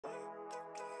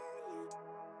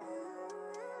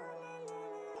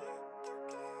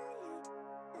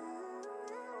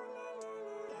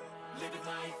Living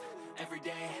life,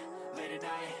 everyday, late at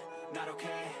night, not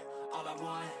okay. All I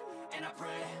want, and I pray,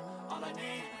 all I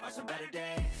need are some better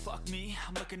days. Fuck me,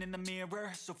 I'm looking in the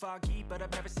mirror, so foggy, but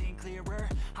I've never seen clearer.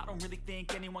 I don't really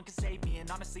think anyone can save me, and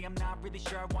honestly I'm not really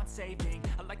sure I want saving.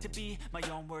 I like to be my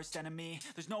own worst enemy.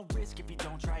 There's no risk if you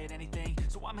don't try at anything,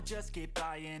 so I'ma just keep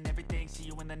buying everything. See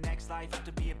you in the next life, hope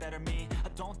to be a better me. I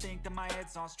don't think that my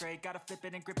head's on straight, gotta flip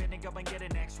it and grip it and go and get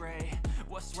an x-ray.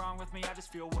 What's wrong with me? I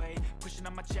just feel weight pushing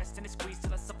on my chest and it squeezes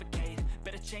till I suffocate.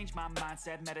 Better change my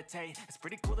mindset, meditate. It's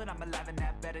pretty cool that I'm alive and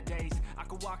have better days. I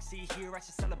could walk, see, hear, I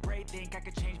should celebrate. Think I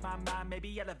could change my mind,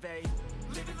 maybe elevate.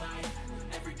 Living life,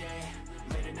 everyday,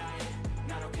 late at night,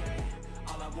 not okay.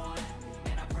 All I want,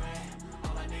 and I pray,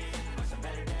 all I need are some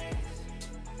better days.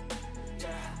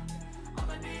 Yeah, all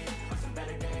I need are some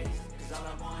better days. Cause all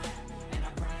I want, and I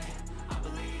pray, I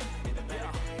believe in the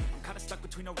better days. I'm kinda stuck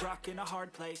between a rock and a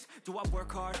hard place. Do I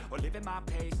work hard, or live at my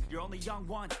pace? You're only young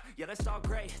once, yeah that's all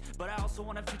great, but I also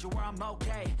want a future where I'm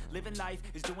okay. Living life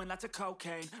is doing lots of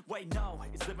cocaine. Wait no,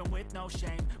 it's living with no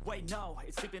shame. Wait no,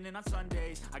 it's sleeping in on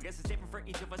Sundays. I guess it's different for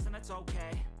each of us and that's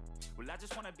okay. Well I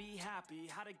just wanna be happy.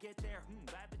 How to get there?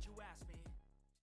 Glad that you asked me.